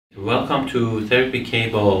Welcome to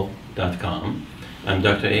TherapyCable.com. I'm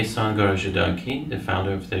Dr. Ehsan Garajidaki, the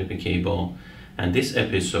founder of TherapyCable, and this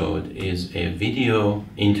episode is a video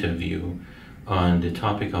interview on the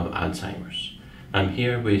topic of Alzheimer's. I'm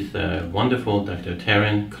here with wonderful Dr.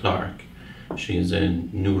 Teryn Clarke. She is a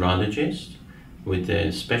neurologist with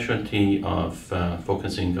a specialty of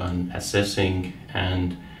focusing on assessing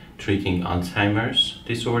and treating Alzheimer's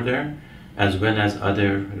disorder, as well as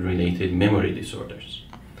other related memory disorders.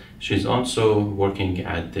 She's also working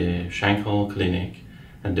at the Schenkel Clinic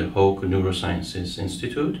and the Hoag Neurosciences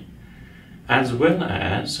Institute, as well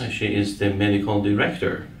as she is the medical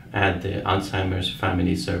director at the Alzheimer's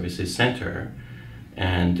Family Services Center.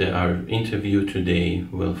 And our interview today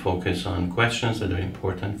will focus on questions that are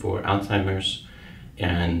important for Alzheimer's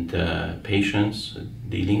and patients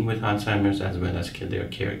dealing with Alzheimer's, as well as their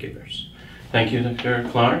caregivers. Thank you, Dr.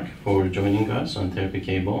 Clarke, for joining us on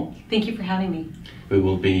TherapyCable. Thank you for having me. We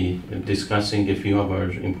will be discussing a few of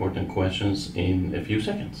our important questions in a few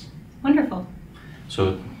seconds. Wonderful.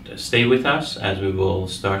 So stay with us as we will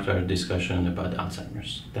start our discussion about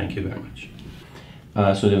Alzheimer's. Thank you very much.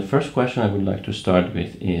 So the first question I would like to start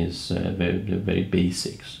with is the very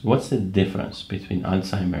basics. What's the difference between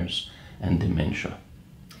Alzheimer's and dementia?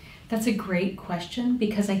 That's a great question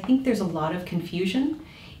because I think there's a lot of confusion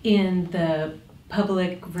in the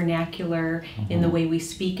public vernacular, in the way we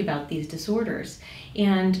speak about these disorders.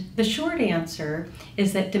 And the short answer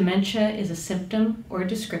is that dementia is a symptom or a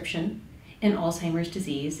description, and Alzheimer's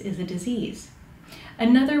disease is a disease.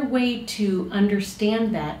 Another way to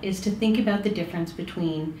understand that is to think about the difference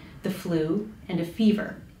between the flu and a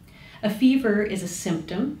fever. A fever is a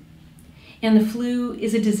symptom, and the flu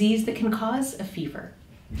is a disease that can cause a fever.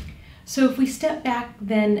 So if we step back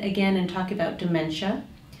then again and talk about dementia,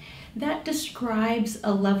 that describes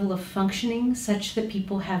a level of functioning such that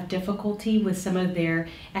people have difficulty with some of their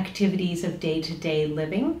activities of day-to-day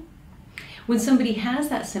living. When somebody has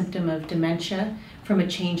that symptom of dementia from a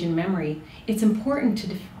change in memory, it's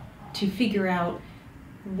important to figure out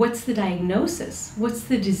what's the diagnosis, what's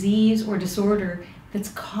the disease or disorder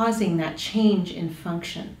that's causing that change in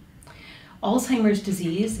function. Alzheimer's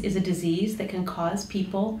disease is a disease that can cause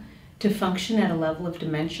people to function at a level of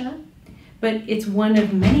dementia, but it's one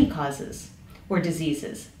of many causes or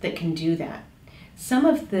diseases that can do that. Some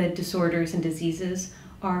of the disorders and diseases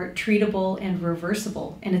are treatable and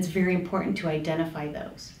reversible, and it's very important to identify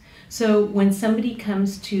those. So when somebody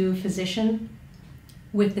comes to a physician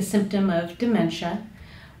with the symptom of dementia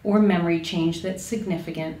or memory change that's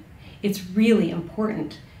significant, it's really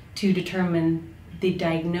important to determine the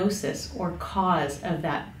diagnosis or cause of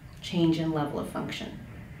that change in level of function.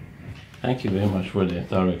 Thank you very much for the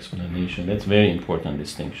thorough explanation. That's a very important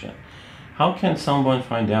distinction. How can someone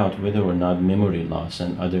find out whether or not memory loss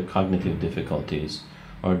and other cognitive difficulties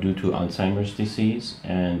are due to Alzheimer's disease,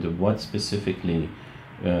 and what specifically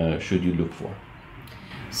should you look for?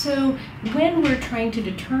 So when we're trying to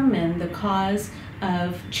determine the cause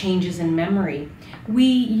of changes in memory, we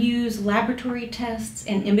use laboratory tests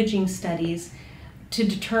and imaging studies to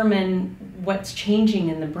determine what's changing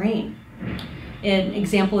in the brain. An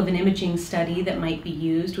example of an imaging study that might be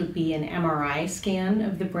used would be an MRI scan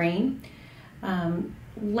of the brain.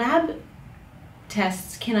 Lab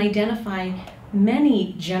tests can identify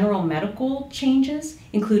many general medical changes,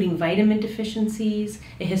 including vitamin deficiencies,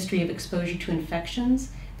 a history of exposure to infections,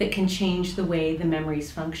 that can change the way the memory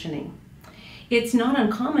is functioning. It's not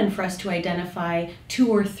uncommon for us to identify 2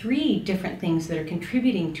 or 3 different things that are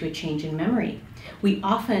contributing to a change in memory. We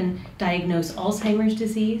often diagnose Alzheimer's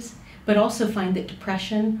disease, but also find that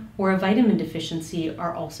depression or a vitamin deficiency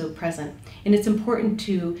are also present. And it's important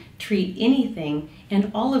to treat anything and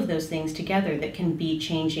all of those things together that can be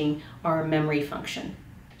changing our memory function.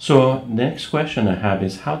 So the next question I have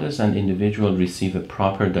is, how does an individual receive a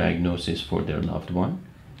proper diagnosis for their loved one?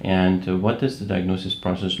 And what does the diagnosis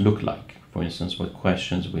process look like? For instance, what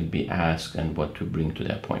questions will be asked and what to bring to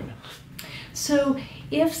the appointment? So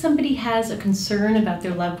if somebody has a concern about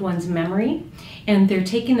their loved one's memory and they're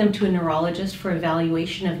taking them to a neurologist for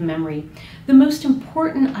evaluation of memory, the most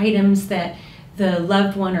important items that the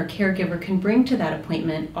loved one or caregiver can bring to that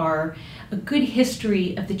appointment are a good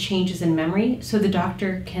history of the changes in memory so the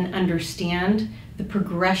doctor can understand the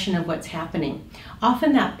progression of what's happening.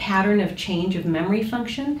 Often that pattern of change of memory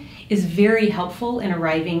function is very helpful in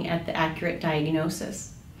arriving at the accurate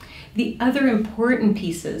diagnosis. The other important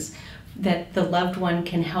pieces that the loved one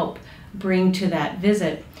can help bring to that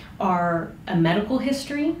visit are a medical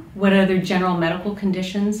history, what other general medical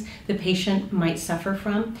conditions the patient might suffer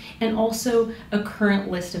from, and also a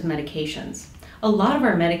current list of medications. a lot of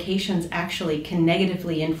our medications actually can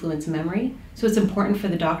negatively influence memory, so it's important for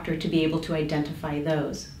the doctor to be able to identify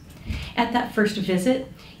those. At that first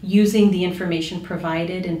visit, using the information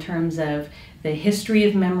provided in terms of the history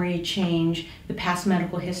of memory change, the past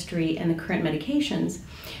medical history, and the current medications,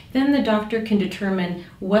 then the doctor can determine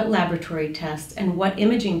what laboratory tests and what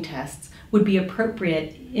imaging tests would be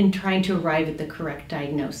appropriate in trying to arrive at the correct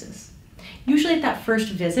diagnosis. Usually at that first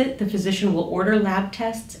visit, the physician will order lab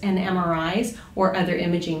tests and MRIs or other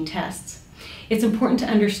imaging tests. It's important to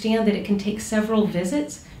understand that it can take several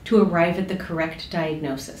visits to arrive at the correct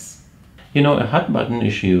diagnosis. You know, a hot button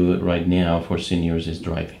issue right now for seniors is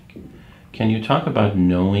driving. Can you talk about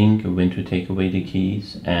knowing when to take away the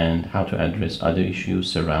keys and how to address other issues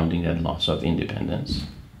surrounding that loss of independence?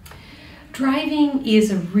 Driving is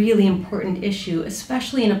a really important issue,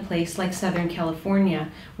 especially in a place like Southern California,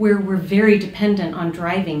 where we're very dependent on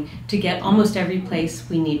driving to get almost every place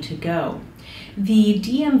we need to go. The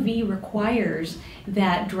DMV requires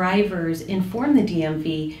that drivers inform the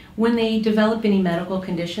DMV when they develop any medical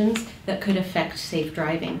conditions that could affect safe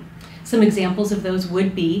driving. Some examples of those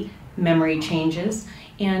would be memory changes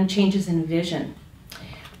and changes in vision.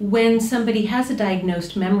 When somebody has a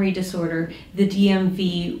diagnosed memory disorder, the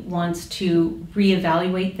DMV wants to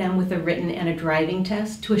reevaluate them with a written and a driving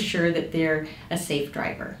test to assure that they're a safe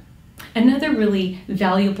driver. Another really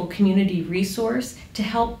valuable community resource to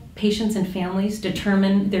help patients and families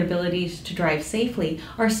determine their abilities to drive safely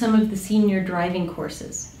are some of the senior driving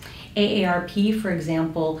courses. AARP, for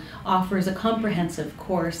example, offers a comprehensive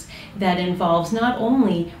course that involves not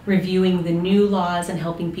only reviewing the new laws and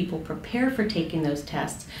helping people prepare for taking those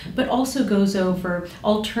tests, but also goes over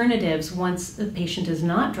alternatives once the patient is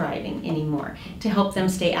not driving anymore to help them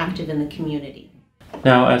stay active in the community.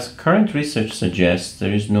 Now, as current research suggests,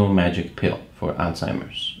 there is no magic pill for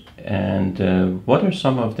Alzheimer's. And what are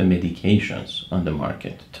some of the medications on the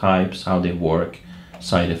market? Types, how they work,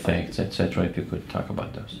 side effects, etc. If you could talk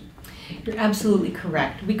about those. You're absolutely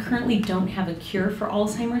correct. We currently don't have a cure for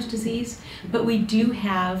Alzheimer's disease, but we do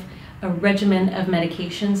have a regimen of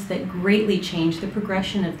medications that greatly change the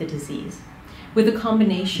progression of the disease. With a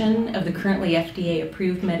combination of the currently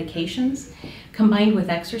FDA-approved medications, combined with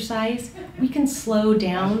exercise, we can slow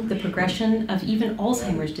down the progression of even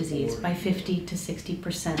Alzheimer's disease by 50 to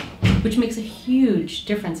 60%, which makes a huge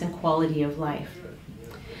difference in quality of life.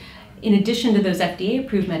 In addition to those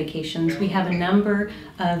FDA-approved medications, we have a number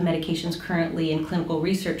of medications currently in clinical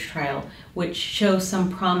research trial, which show some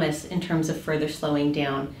promise in terms of further slowing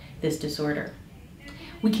down this disorder.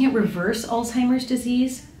 We can't reverse Alzheimer's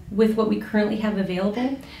disease with what we currently have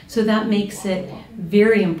available, so that makes it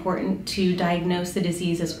very important to diagnose the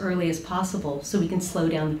disease as early as possible so we can slow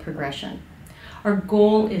down the progression. Our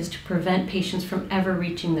goal is to prevent patients from ever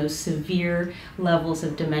reaching those severe levels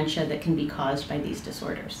of dementia that can be caused by these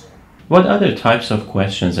disorders. What other types of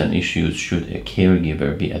questions and issues should a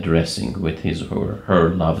caregiver be addressing with his or her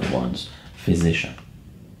loved one's physician?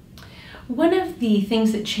 One of the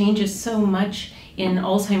things that changes so much in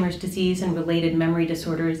Alzheimer's disease and related memory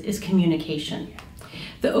disorders is communication.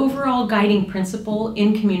 The overall guiding principle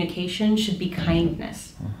in communication should be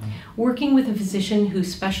kindness. Working with a physician who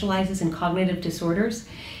specializes in cognitive disorders,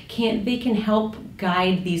 they can help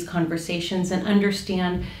guide these conversations and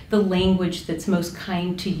understand the language that's most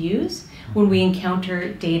kind to use when we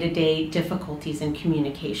encounter day-to-day difficulties in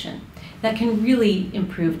communication. That can really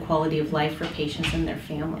improve quality of life for patients and their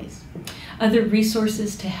families. Other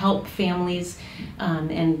resources to help families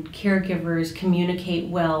and caregivers communicate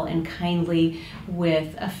well and kindly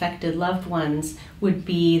with affected loved ones would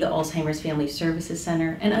be the Alzheimer's Family Services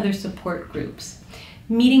Center and other support groups.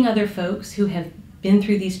 Meeting other folks who have been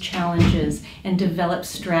through these challenges and develop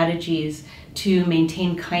strategies to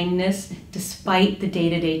maintain kindness despite the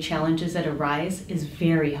day-to-day challenges that arise is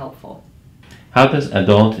very helpful. How does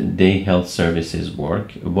adult day health services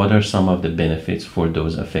work? What are some of the benefits for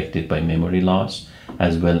those affected by memory loss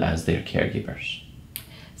as well as their caregivers?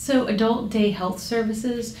 So adult day health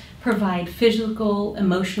services provide physical,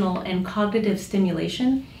 emotional, and cognitive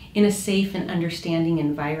stimulation in a safe and understanding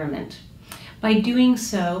environment. By doing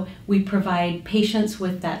so, we provide patients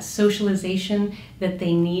with that socialization that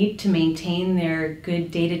they need to maintain their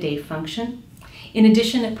good day-to-day function. In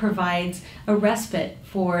addition, it provides a respite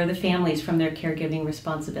for the families from their caregiving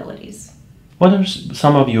responsibilities. What are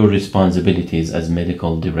some of your responsibilities as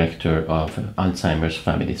medical director of Alzheimer's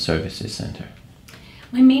Family Services Center?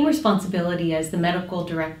 My main responsibility as the medical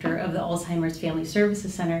director of the Alzheimer's Family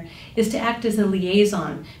Services Center is to act as a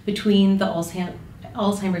liaison between the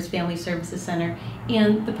Alzheimer's Family Services Center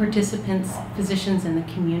and the participants, physicians in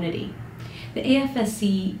the community. The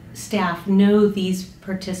AFSC staff know these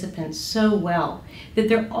participants so well that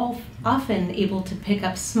they're often able to pick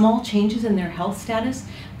up small changes in their health status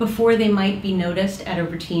before they might be noticed at a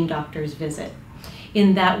routine doctor's visit.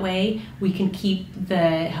 In that way, we can keep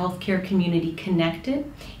the healthcare community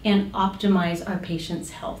connected and optimize our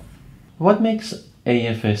patients' health. What makes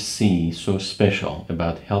AFSC so special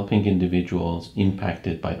about helping individuals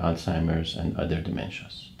impacted by Alzheimer's and other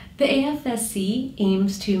dementias? The AFSC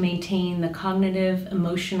aims to maintain the cognitive,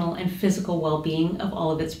 emotional, and physical well-being of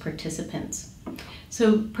all of its participants.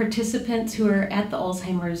 So participants who are at the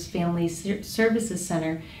Alzheimer's Family Services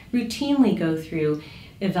Center routinely go through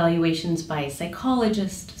evaluations by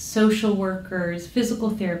psychologists, social workers,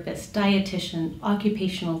 physical therapists, dietitians,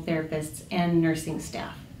 occupational therapists, and nursing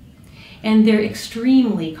staff. And they're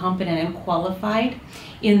extremely competent and qualified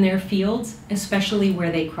in their fields, especially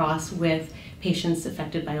where they cross with patients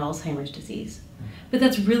affected by Alzheimer's disease. But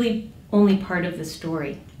that's really only part of the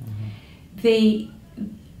story.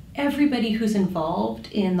 Everybody who's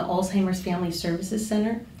involved in the Alzheimer's Family Services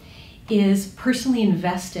Center is personally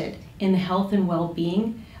invested in the health and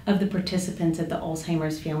well-being of the participants at the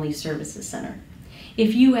Alzheimer's Family Services Center.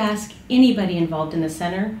 If you ask anybody involved in the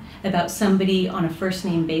center about somebody on a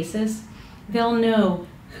first-name basis, they'll know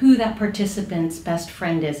who that participant's best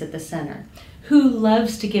friend is at the center, who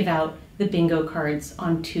loves to give out the bingo cards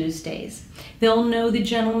on Tuesdays. They'll know the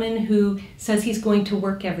gentleman who says he's going to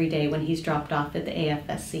work every day when he's dropped off at the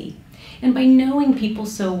AFSC. And by knowing people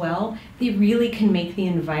so well, they really can make the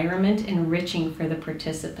environment enriching for the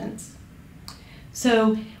participants.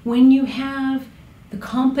 So when you have the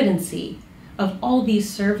competency of all these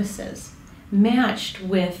services matched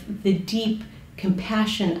with the deep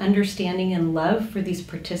compassion, understanding, and love for these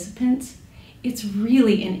participants, it's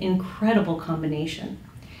really an incredible combination.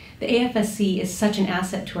 The AFSC is such an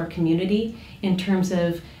asset to our community in terms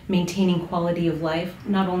of maintaining quality of life,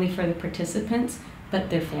 not only for the participants,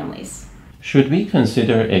 but their families. Should we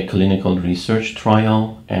consider a clinical research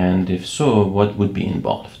trial? And if so, what would be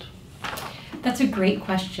involved? That's a great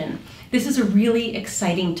question. This is a really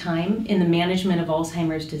exciting time in the management of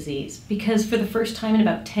Alzheimer's disease because for the first time in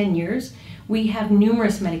about 10 years, we have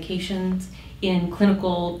numerous medications in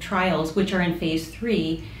clinical trials which are in phase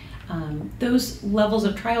 3. Those levels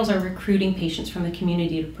of trials are recruiting patients from the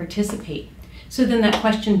community to participate. So then that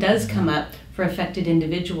question does come up for affected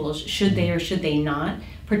individuals, should they or should they not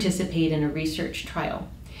participate in a research trial?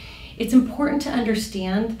 It's important to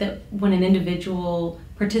understand that when an individual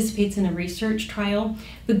participates in a research trial,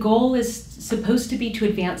 the goal is supposed to be to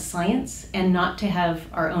advance science and not to have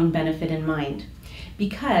our own benefit in mind,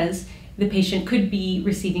 because the patient could be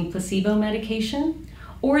receiving placebo medication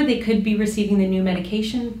or they could be receiving the new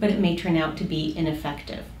medication, but it may turn out to be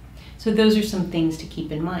ineffective. So those are some things to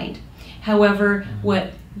keep in mind. However,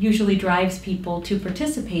 what usually drives people to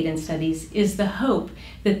participate in studies is the hope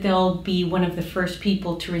that they'll be one of the first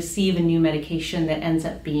people to receive a new medication that ends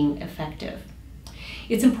up being effective.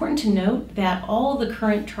 It's important to note that all the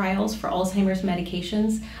current trials for Alzheimer's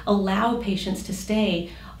medications allow patients to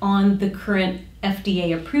stay on the current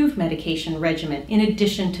FDA-approved medication regimen in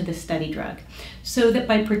addition to the study drug, so that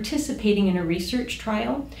by participating in a research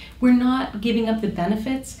trial, we're not giving up the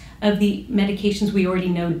benefits of the medications we already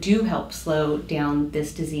know do help slow down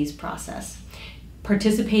this disease process.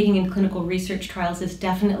 Participating in clinical research trials is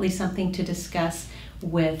definitely something to discuss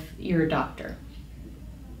with your doctor.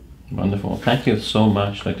 Wonderful. Thank you so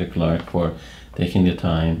much, Dr. Clarke, for taking the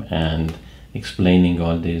time and explaining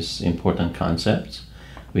all these important concepts.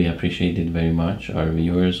 We appreciate it very much. Our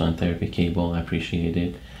viewers on TherapyCable appreciate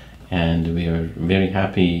it. And we are very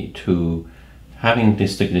happy to having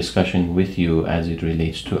this discussion with you as it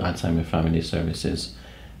relates to Alzheimer Family Services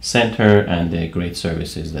Center and the great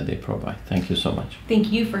services that they provide. Thank you so much.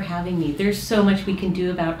 Thank you for having me. There's so much we can do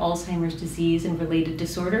about Alzheimer's disease and related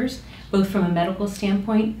disorders, both from a medical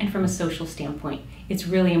standpoint and from a social standpoint. It's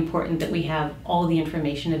really important that we have all the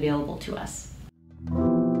information available to us.